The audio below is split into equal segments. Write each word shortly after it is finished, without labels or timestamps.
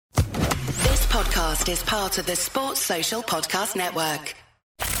podcast is part of the Sports Social Podcast Network.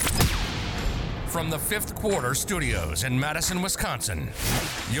 From the Fifth Quarter Studios in Madison, Wisconsin,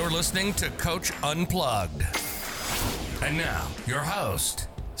 you're listening to Coach Unplugged. And now, your host,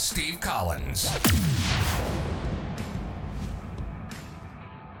 Steve Collins.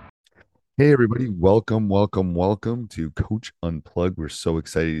 Hey, everybody. Welcome to Coach Unplugged. We're so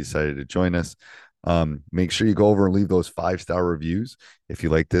excited you decided to join us. Make sure you go over and leave those 5-star reviews. If you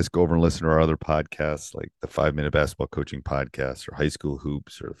like this, go over and listen to our other podcasts like the 5-Minute Basketball Coaching Podcast or High School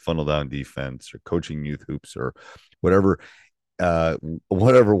Hoops or Funnel Down Defense or Coaching Youth Hoops or whatever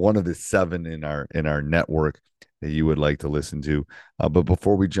one of the 7 in our network that you would like to listen to. But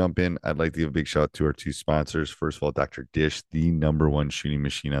before we jump in, I'd like to give a big shout out to our 2 sponsors. First of all, Dr. Dish, the #1 shooting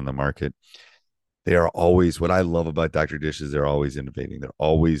machine on the market. They are always, what I love about Dr. Dish is they're always innovating. They're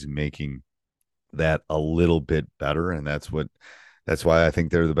always making that a little bit better. And that's why I think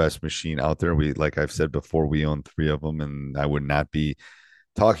they're the best machine out there. Like I've said before, we own 3 of them, and I would not be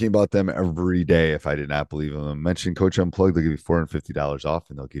talking about them every day if I did not believe in them. Mention Coach Unplugged, they'll give you $450 off,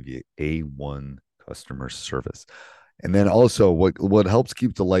 and they'll give you A1 customer service. And then also what helps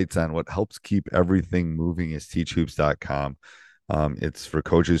keep the lights on, what helps keep everything moving is teachhoops.com. It's for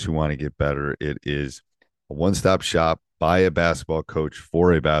coaches who want to get better. It is a one-stop shop by a basketball coach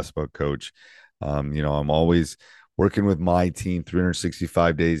for a basketball coach. I'm always working with my team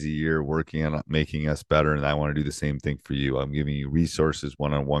 365 days a year, working on making us better. And I want to do the same thing for you. I'm giving you resources,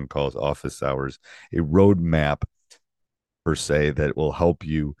 one-on-one calls, office hours, a roadmap per se that will help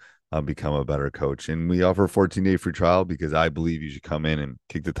you become a better coach. And we offer a 14-day free trial because I believe you should come in and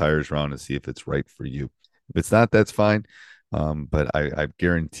kick the tires around and see if it's right for you. If it's not, that's fine. But I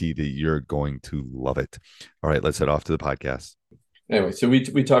guarantee that you're going to love it. All right, let's head off to the podcast. Anyway, so we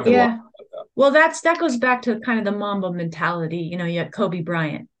talk a lot about that. Well, that goes back to kind of the Mamba mentality. You had Kobe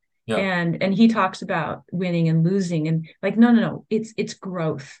Bryant, and he talks about winning and losing, and like no, it's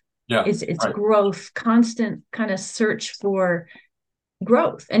growth. Yeah, it's right. Growth, constant kind of search for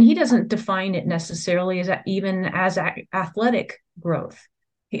growth, and he doesn't define it necessarily as even as athletic growth.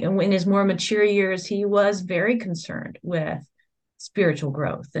 In his more mature years, he was very concerned with spiritual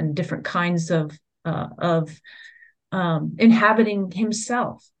growth and different kinds of inhabiting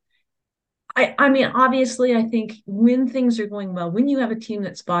himself. I mean, obviously, I think when things are going well, when you have a team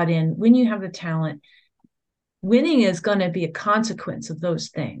that's bought in, when you have the talent, winning is going to be a consequence of those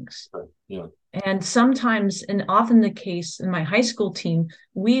things. Yeah. And sometimes, and often the case in my high school team,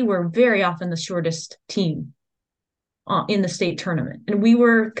 we were very often the shortest team in the state tournament. And we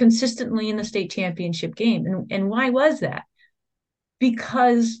were consistently in the state championship game. And why was that?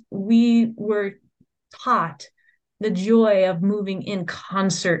 Because we were taught the joy of moving in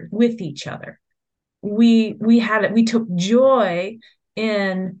concert with each other. We took joy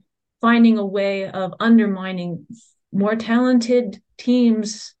in finding a way of undermining more talented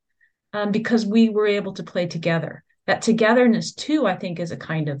teams because we were able to play together. That togetherness too, I think, is a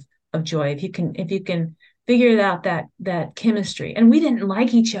kind of joy. If you can figure out that chemistry. And we didn't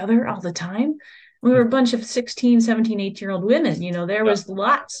like each other all the time. We were a bunch of 16, 17, 18-year-old women. There was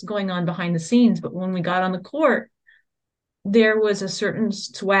lots going on behind the scenes, but when we got on the court, there was a certain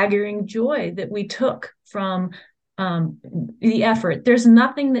swaggering joy that we took from the effort. There's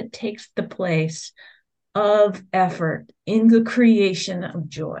nothing that takes the place of effort in the creation of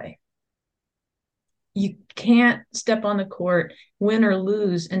joy. You can't step on the court, win or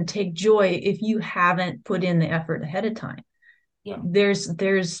lose, and take joy if you haven't put in the effort ahead of time. Yeah. There's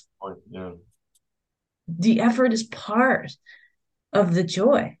the effort is part of the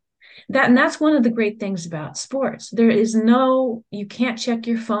joy. That's one of the great things about sports. You can't check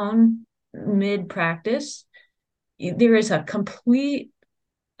your phone mid-practice. There is a complete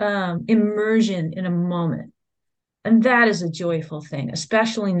immersion in a moment. And that is a joyful thing,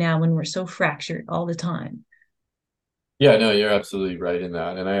 especially now when we're so fractured all the time. Yeah, no, you're absolutely right in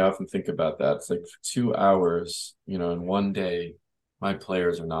that. And I often think about that. It's like 2 hours, in one day, my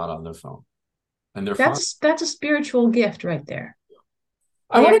players are not on their phone. And that's a spiritual gift right there.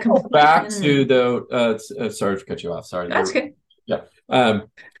 I want to go back to though. Sorry to cut you off. Sorry. That's okay. Yeah.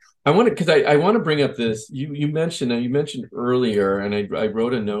 I want to bring up this. You mentioned earlier, and I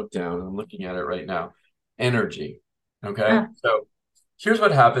wrote a note down. I'm looking at it right now. Energy. Okay. So here's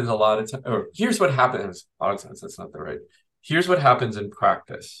what happens a lot of times. Here's what happens a lot of times. That's not the right. Here's what happens in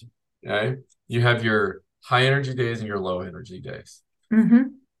practice. Okay. You have your high energy days and your low energy days. Mm-hmm.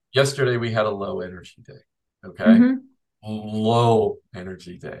 Yesterday we had a low energy day. Okay. Mm-hmm. Low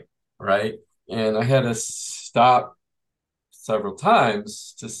energy day, right? And I had to stop several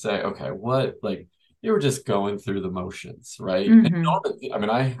times to say, okay, what, like, you were just going through the motions, right? And Mm-hmm. I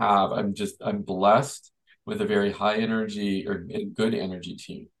mean, I'm blessed with a very high energy or good energy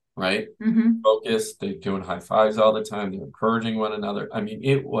team, right? Mm-hmm. Focused, they're doing high fives all the time, they're encouraging one another. I mean,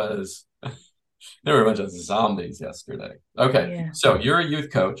 there were a bunch of zombies yesterday. Okay, Yeah. so you're a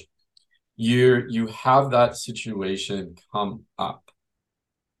youth coach. You have that situation come up.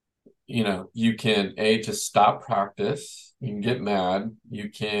 You can just stop practice. You can get mad. You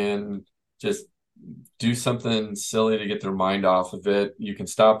can just do something silly to get their mind off of it. You can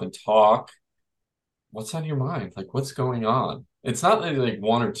stop and talk. What's on your mind? Like, what's going on? It's not like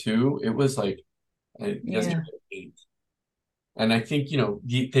one or two. It was like Yeah. yesterday 8. And I think,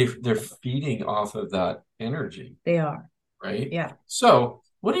 they're feeding off of that energy, They are. right? Yeah. So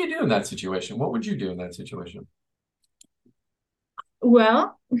what do you do in that situation? What would you do in that situation?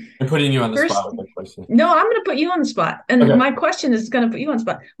 Well, I'm putting you on the first, spot with that question. no, I'm going to put you on the spot. And Okay. my question is going to put you on the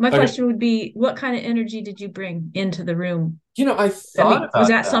spot. My Okay. question would be, what kind of energy did you bring into the room? I thought Was about that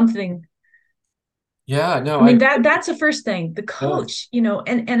that. something? Yeah, no, I mean, that's the first thing. The yeah, coach,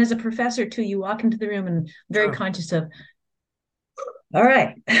 and as a professor too, you walk into the room and very sure. conscious of, all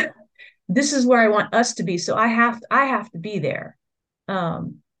right, this is where I want us to be. So I have to be there.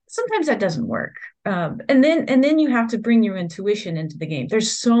 Sometimes that doesn't work. And then you have to bring your intuition into the game.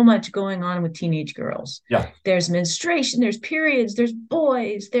 There's so much going on with teenage girls. Yeah. There's menstruation, there's periods, there's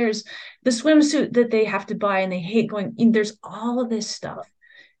boys, there's the swimsuit that they have to buy and they hate going in. There's all of this stuff.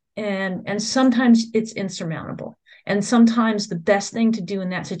 And sometimes it's insurmountable. And sometimes the best thing to do in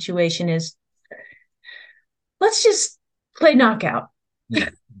that situation is let's just play knockout.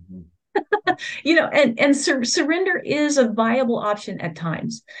 Mm-hmm. Surrender is a viable option at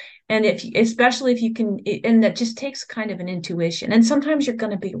times. And especially if you can, and that just takes kind of an intuition. And sometimes you're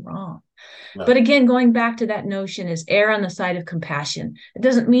going to be wrong. Yeah. But again, going back to that notion is err on the side of compassion. It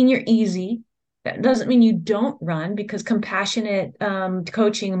doesn't mean you're easy. That doesn't mean you don't run, because compassionate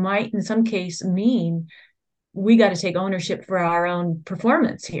coaching might in some case mean we got to take ownership for our own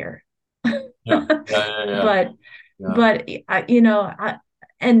performance here. Yeah. Yeah. But Yeah. but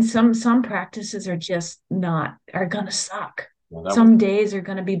and some practices are just are gonna suck. Yeah, Some days are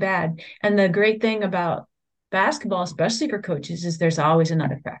gonna be bad. And the great thing about basketball, especially for coaches, is there's always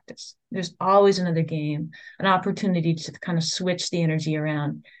another practice. There's always another game, an opportunity to kind of switch the energy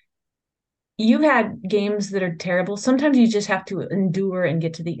around. You've had games that are terrible. Sometimes you just have to endure and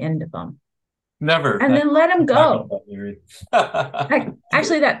get to the end of them. Never. And then let them go. That,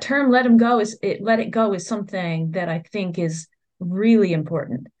 Actually, that term "let them go" let it go is something that I think is really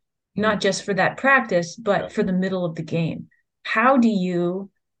important, not just for that practice, but for the middle of the game. How do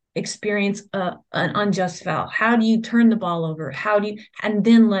you experience an unjust foul? How do you turn the ball over? And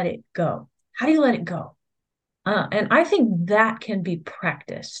then let it go? How do you let it go? And I think that can be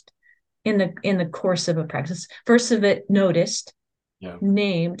practiced in the course of a practice. First of it, noticed,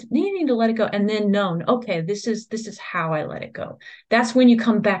 named, needing to let it go, and then known. Okay, this is how I let it go. That's when you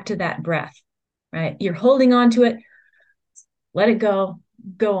come back to that breath, right? You're holding on to it, let it go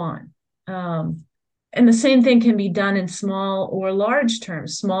on. And the same thing can be done in small or large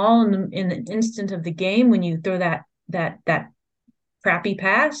terms. Small in the instant of the game when you throw that crappy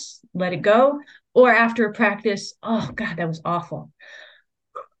pass, let it go. Or after a practice, oh God, that was awful.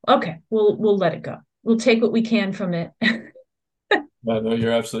 Okay, we'll let it go. We'll take what we can from it. No,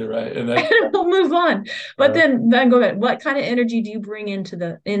 you're absolutely right. And we'll move on. But then go ahead. What kind of energy do you bring onto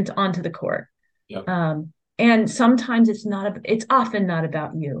the court? Yeah. And sometimes it's often not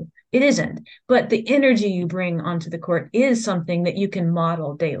about you. It isn't. But the energy you bring onto the court is something that you can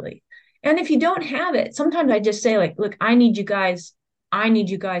model daily. And if you don't have it, sometimes I just say, like, look, I need you guys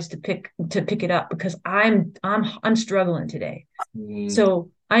to pick it up, because I'm struggling today.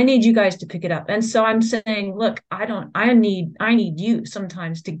 So I need you guys to pick it up. And so I'm saying, look, I need you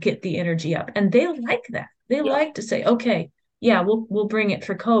sometimes to get the energy up. And they like that. They like to say, okay, yeah, we'll bring it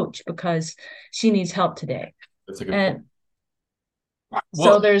for coach because she needs help today. That's a good point.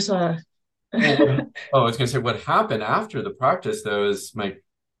 So there's I was gonna say, what happened after the practice though is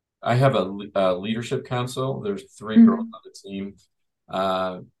I have a leadership council. There's 3 girls on the team.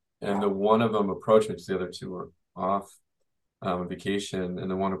 And the one of them approached me because the other 2 were off on vacation,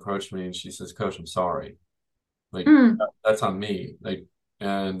 and the one approached me and she says, "Coach, I'm sorry. That's on me."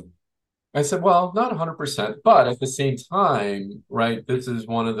 And I said, well, not 100%, but at the same time, right, this is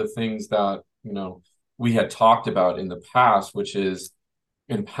one of the things that, we had talked about in the past, which is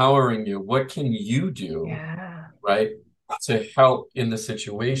empowering you. What can you do, right, to help in the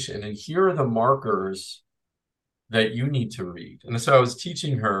situation? And here are the markers that you need to read. And so I was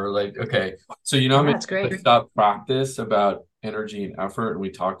teaching her, like, okay, so that's great. Stop practice about energy and effort, and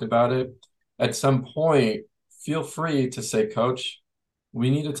we talked about it. at some point, feel free to say, Coach, we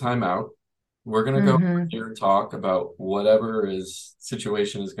need a timeout. We're going to go here and talk about whatever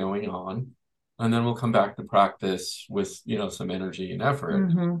situation is going on. And then we'll come back to practice with, some energy and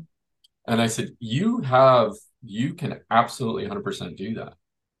effort. And I said, you can absolutely 100% do that,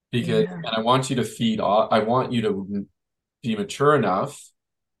 because and I want you to feed off. I want you to be mature enough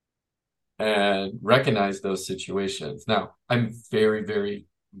and recognize those situations. Now, I'm very, very,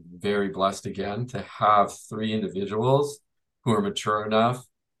 very blessed again to have 3 individuals who are mature enough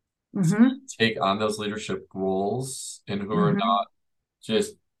to take on those leadership roles, and who are not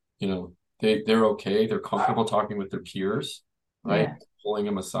just, they're okay. They're comfortable talking with their peers, right? Yeah. Pulling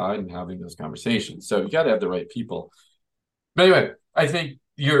them aside and having those conversations. So you got to have the right people. But anyway, I think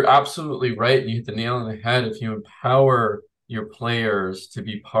you're absolutely right. You hit the nail on the head. If you empower your players to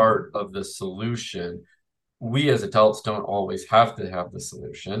be part of the solution, we as adults don't always have to have the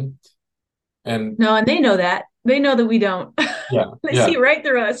solution. And they know that. They know that we don't. Yeah. They see right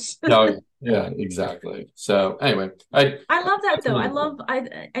through us. Yeah, exactly. So anyway, I love that though.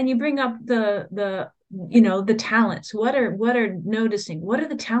 And you bring up the talents. What are noticing? What are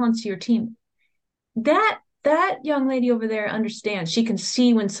the talents of your team? That young lady over there understands. She can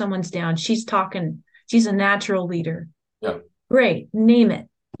see when someone's down. She's talking. She's a natural leader. Yeah. Great. Name it.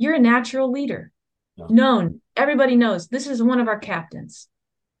 You're a natural leader. Yeah. Known. Everybody knows this is one of our captains.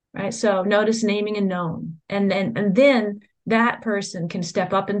 Right. So notice naming and known. And then that person can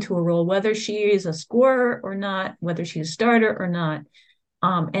step up into a role, whether she is a scorer or not, whether she's a starter or not,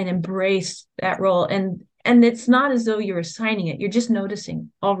 and embrace that role. And it's not as though you're assigning it. You're just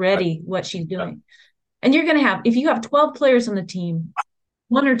noticing already what she's doing. And you're going to have, if you have 12 players on the team,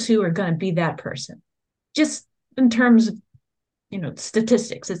 1 or 2 are going to be that person. Just in terms of,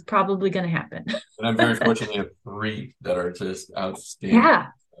 statistics, it's probably going to happen. And I'm very fortunate to have 3 that are just outstanding. Yeah,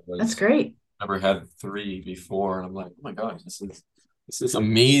 that's great. Never had 3 before, and I'm like, oh my gosh, this is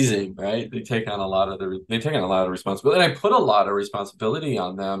amazing, right? They take on a lot of responsibility, and I put a lot of responsibility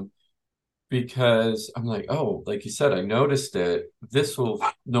on them, because I'm like, oh, like you said, I noticed it. This will,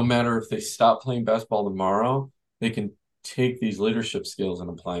 no matter if they stop playing basketball tomorrow, they can take these leadership skills and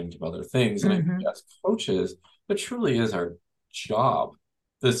apply them to other things. And I think as coaches, it truly is our job.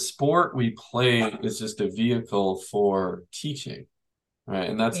 The sport we play is just a vehicle for teaching. Right.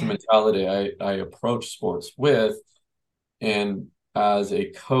 And that's the mentality I approach sports with. And as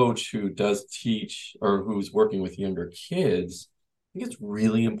a coach who does teach, or who's working with younger kids, I think it's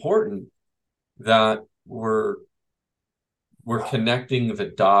really important that we're connecting the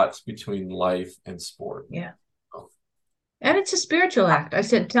dots between life and sport. Yeah. And it's a spiritual act. I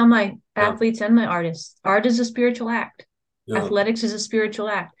said, tell my athletes and my artists, art is a spiritual act. Yeah. Athletics is a spiritual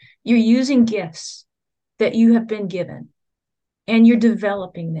act. You're using gifts that you have been given, and you're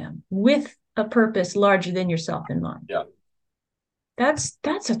developing them with a purpose larger than yourself in mind. Yeah.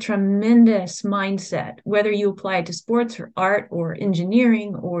 That's a tremendous mindset, whether you apply it to sports or art or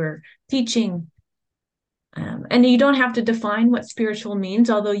engineering or teaching. And you don't have to define what spiritual means,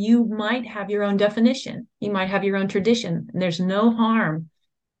 although you might have your own definition. You might have your own tradition. And there's no harm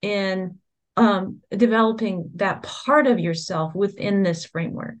in developing that part of yourself within this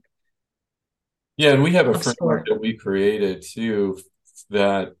framework. Yeah, and we have a framework that we created too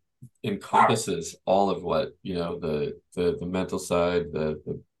that encompasses all of what, the mental side,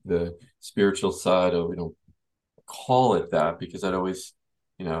 the spiritual side of, we don't call it that because I'd always,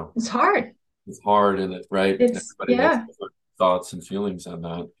 it's hard. It's hard, and everybody has different thoughts and feelings on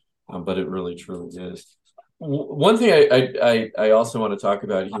that, but it really truly is. One thing I also want to talk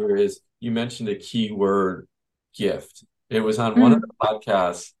about here is, you mentioned a key word, gift. It was on one of the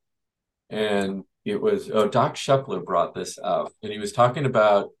podcasts, and it was Doc Shepler brought this up, and he was talking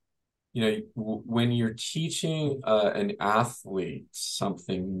about, when you're teaching an athlete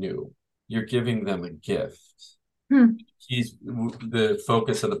something new, you're giving them a gift. The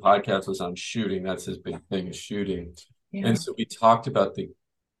focus of the podcast was on shooting. That's his big thing, is shooting. Yeah. And so we talked about the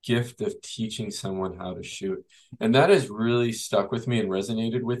gift of teaching someone how to shoot. And that has really stuck with me and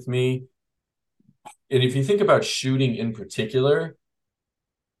resonated with me. And if you think about shooting in particular,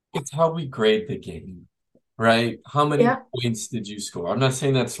 it's how we grade the game, right? How many points did you score? I'm not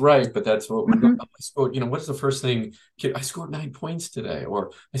saying that's right, but that's what I scored. What's the first thing? I scored 9 points today,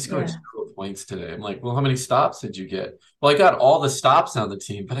 or I scored 0 points today. I'm like, well, how many stops did you get? Well, I got all the stops on the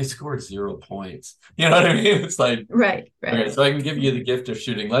team, but I scored 0 points. You know what I mean? It's like, right. Okay, so I can give you the gift of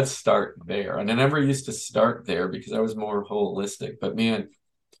shooting. Let's start there. And I never used to start there because I was more holistic. But man,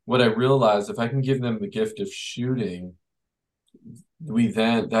 what I realized, if I can give them the gift of shooting,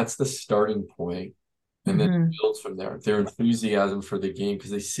 that's the starting point. And then it builds from there. Their enthusiasm for the game,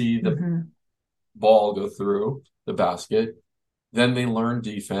 because they see ball go through the basket. Then they learn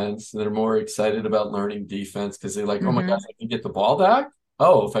defense. They're more excited about learning defense because they're like, oh my Mm-hmm. gosh, I can get the ball back.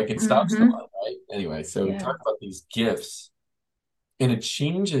 Oh, if I can stop Mm-hmm. someone, right? Anyway, so Yeah. talk about these gifts, and it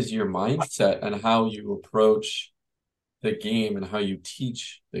changes your mindset and how you approach the game and how you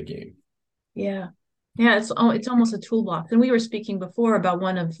teach the game. Yeah. Yeah, it's almost a toolbox. And we were speaking before about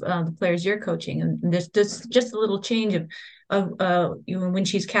one of the players you're coaching, and this just a little change of when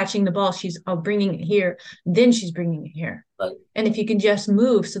she's catching the ball, she's bringing it here, then she's bringing it here. Right. And if you can just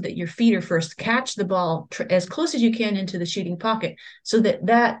move so that your feet are first, catch the ball as close as you can into the shooting pocket, so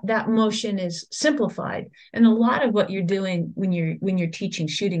that motion is simplified. And a lot of what you're doing when you're teaching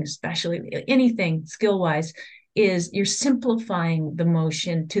shooting, especially anything skill wise, is you're simplifying the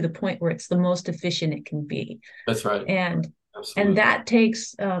motion to the point where it's the most efficient it can be. That's right. And Absolutely. that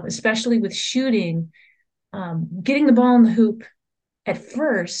takes, especially with shooting, getting the ball in the hoop at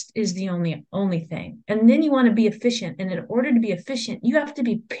first is the only thing. And then you want to be efficient. And in order to be efficient, you have to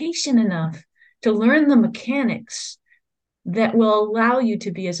be patient enough to learn the mechanics that will allow you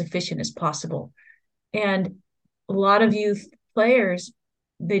to be as efficient as possible. And a lot of youth players,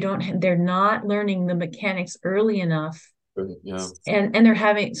 they're not learning the mechanics early enough. Yeah. And they're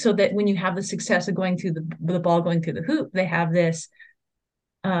having, so that when you have the success of going through the ball going through the hoop, they have this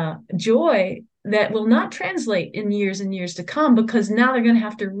joy that will not translate in years and years to come, because now they're going to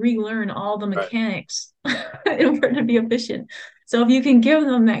have to relearn all the mechanics in order to be efficient. So if you can give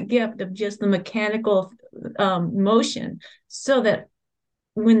them that gift of just the mechanical motion, so that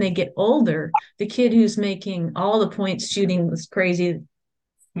when they get older, the kid who's making all the points shooting this crazy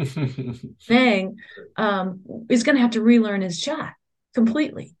thing is going to have to relearn his shot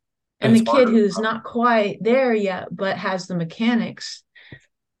completely. And the kid who's not quite there yet but has the mechanics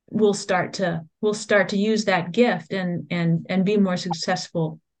will start to use that gift and be more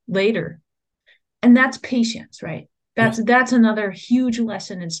successful later. And that's patience, right? That's another huge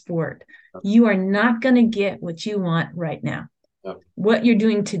lesson in sport. You are not going to get what you want right now. Yep. What you're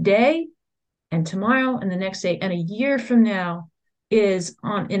doing today and tomorrow and the next day and a year from now is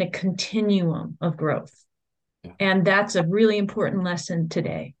in a continuum of growth. Yeah. And that's a really important lesson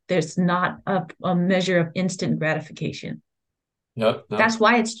today. There's not a measure of instant gratification. Yep. No. That's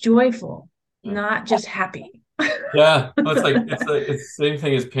why it's joyful, not just happy. Yeah. Well, it's the same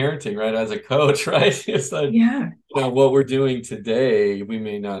thing as parenting, right? As a coach, right? It's like, what we're doing today, we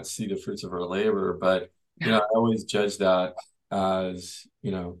may not see the fruits of our labor, but I always judge that as,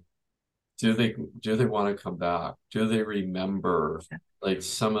 do they want to come back? Do they remember like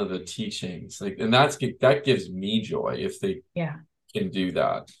some of the teachings? Like, and that gives me joy if they can do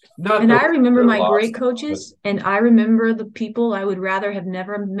that. And I remember my great coaches, and I remember the people I would rather have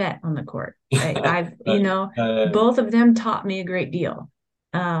never met on the court. Both of them taught me a great deal.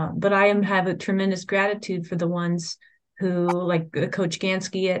 But I have a tremendous gratitude for the ones who, like Coach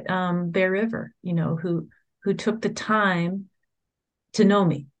Gansky at Bear River, who took the time to know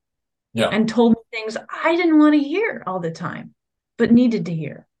me. Yeah. And told me things I didn't want to hear all the time, but needed to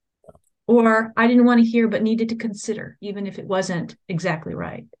hear. Or I didn't want to hear, but needed to consider, even if it wasn't exactly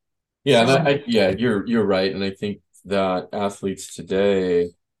right. Yeah, you're right. And I think that athletes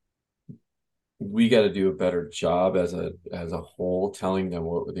today, we got to do a better job as a whole, telling them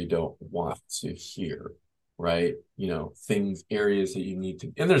what they don't want to hear, right? Areas that you need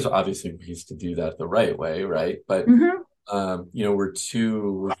to, and there's obviously ways to do that the right way, right? But we're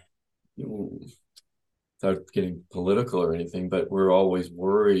too, without getting political or anything, but we're always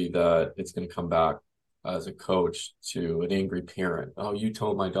worried that it's going to come back as a coach to an angry parent. Oh, you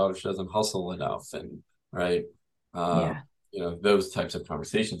told my daughter she doesn't hustle enough, and right. Those types of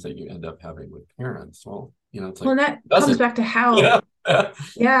conversations that you end up having with parents. Well, it's like, well, that comes back to how,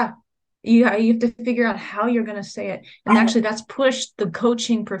 you have to figure out how you're going to say it. And actually that's pushed the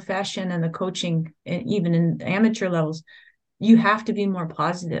coaching profession and the coaching, and even in amateur levels, you have to be more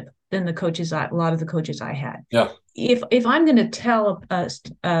positive than a lot of the coaches I had. Yeah. If I'm going to tell a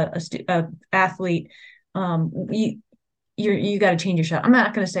athlete, you got to change your shot, I'm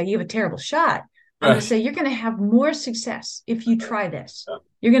not going to say you have a terrible shot. I'm going to say you're going to have more success if you try this. Yeah.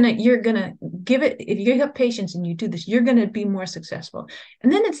 You're gonna give it, if you have patience and you do this, you're going to be more successful.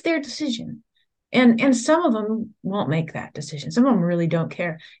 And then it's their decision. And some of them won't make that decision. Some of them really don't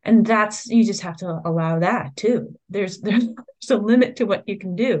care. And you just have to allow that too. There's a limit to what you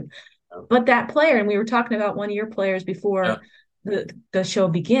can do. But that player, and we were talking about one of your players before the show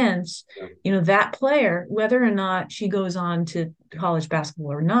begins, that player, whether or not she goes on to college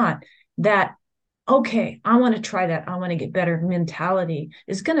basketball or not, that, okay, I want to try that, I want to get better mentality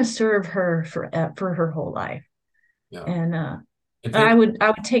is going to serve her for her whole life. Yeah. And I would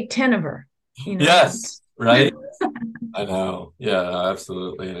take 10 of her Yes, right. I know. Yeah,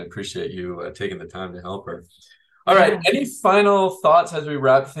 absolutely. And I appreciate you taking the time to help her. All right. Yeah. Any final thoughts as we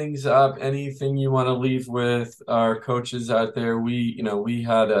wrap things up? Anything you want to leave with our coaches out there? We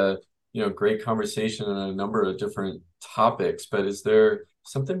had a, great conversation on a number of different topics, but is there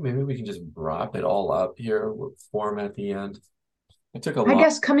something maybe we can just wrap it all up here with form at the end? It took a I lot.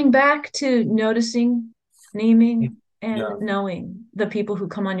 guess coming back to noticing, naming, and Yeah. knowing the people who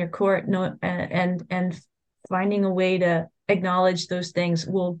come on your court, and finding a way to acknowledge those things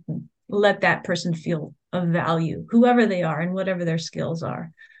will let that person feel of value, whoever they are and whatever their skills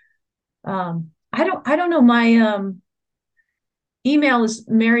are. I don't know. My email is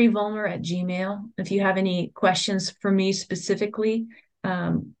maryvolmer@gmail. If you have any questions for me specifically,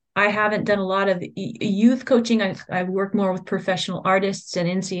 I haven't done a lot of youth coaching. I work more with professional artists and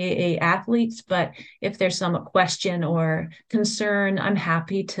NCAA athletes, but if there's some question or concern, I'm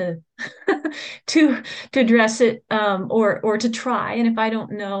happy to to address it, or to try. And if I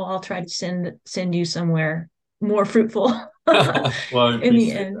don't know, I'll try to send you somewhere more fruitful Well, I in the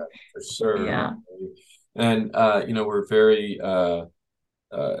appreciate end. that for sure. Yeah. And we're very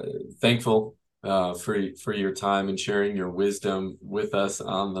thankful for your time and sharing your wisdom with us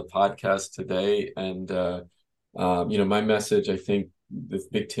on the podcast today. And my message, I think the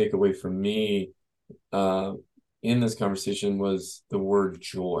big takeaway for me in this conversation was the word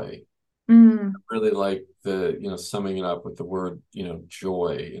joy. Mm. Really like the summing it up with the word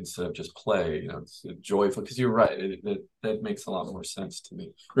joy instead of just play. It's joyful, because you're right. That makes a lot more sense to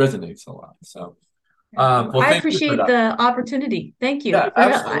me. Resonates a lot. So. Well, I thank you for appreciate that. the opportunity. Thank you. Yeah,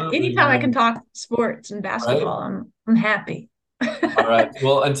 absolutely. Anytime I can talk sports and basketball, Right? I'm happy. All right.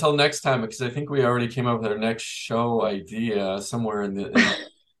 Well, until next time, because I think we already came up with our next show idea somewhere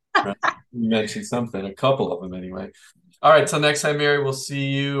right? You mentioned something, a couple of them anyway. All right. Till next time, Mary, we'll see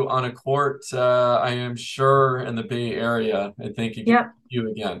you on a court, I am sure, in the Bay Area. And thank you, Yep. you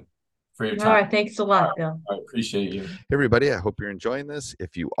again for your time. All right. Thanks a lot, Bill. I appreciate you. Hey, everybody. I hope you're enjoying this.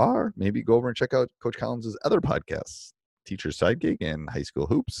 If you are, maybe go over and check out Coach Collins' other podcasts, Teacher's Side Gig and High School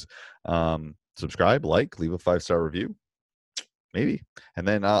Hoops. Subscribe, leave a 5-star review. Maybe. And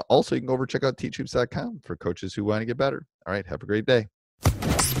then also you can go over and check out teachhoops.com for coaches who want to get better. All right. Have a great day.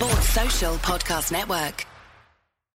 Sports Social Podcast Network.